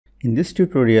In this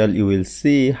tutorial, you will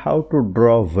see how to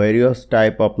draw various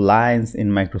type of lines in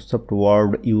Microsoft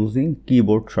Word using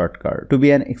keyboard shortcut. To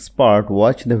be an expert,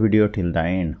 watch the video till the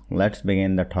end. Let's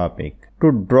begin the topic.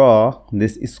 To draw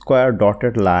this square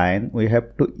dotted line, we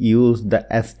have to use the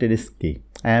asterisk key.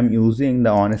 I am using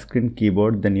the on-screen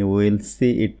keyboard, then you will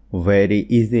see it very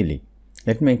easily.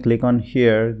 Let me click on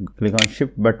here, click on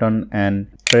shift button and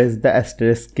press the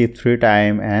asterisk key 3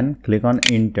 times and click on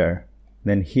enter.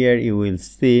 Then here you will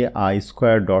see a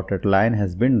square dotted line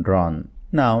has been drawn.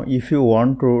 Now if you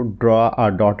want to draw a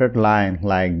dotted line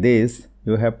like this,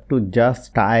 you have to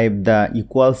just type the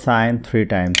equal sign 3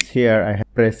 times. Here I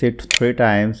have pressed it 3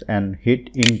 times and hit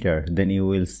enter. Then you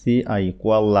will see a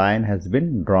equal line has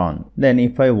been drawn. Then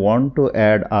if I want to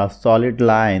add a solid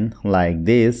line like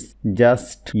this,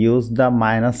 just use the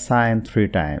minus sign 3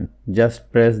 times.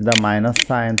 Just press the minus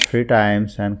sign 3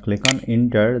 times and click on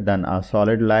enter, then a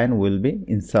solid line will be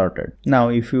inserted. Now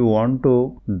if you want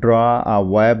to draw a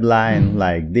wave line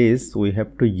like this, we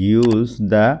have to use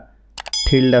the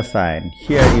tilde sign.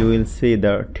 Here you will see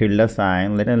the tilde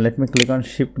sign. Let me click on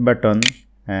shift button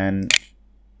and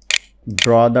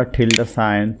draw the tilde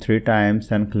sign 3 times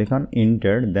and click on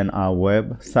enter, then a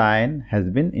wave sign has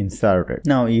been inserted.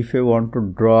 Now if you want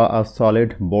to draw a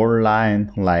solid bold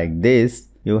line like this,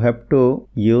 you have to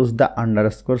use the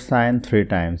underscore sign 3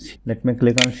 times. Let me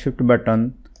click on shift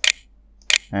button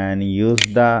and use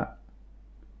the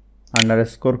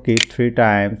underscore key 3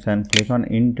 times and click on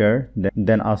enter,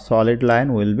 then a solid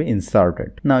line will be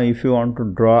inserted. Now if you want to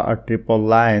draw a triple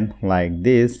line like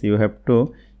this, you have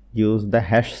to use the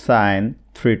hash sign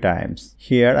 3 times.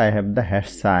 Here I have the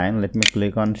hash sign. Let me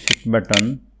click on shift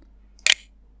button,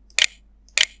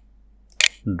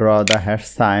 draw the hash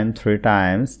sign 3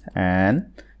 times and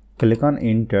click on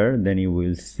enter, then you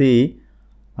will see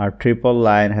a triple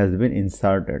line has been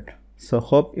inserted. So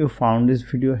hope you found this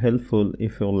video helpful.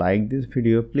 If you like this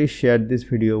video, please share this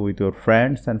video with your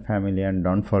friends and family and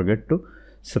don't forget to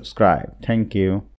subscribe. Thank you.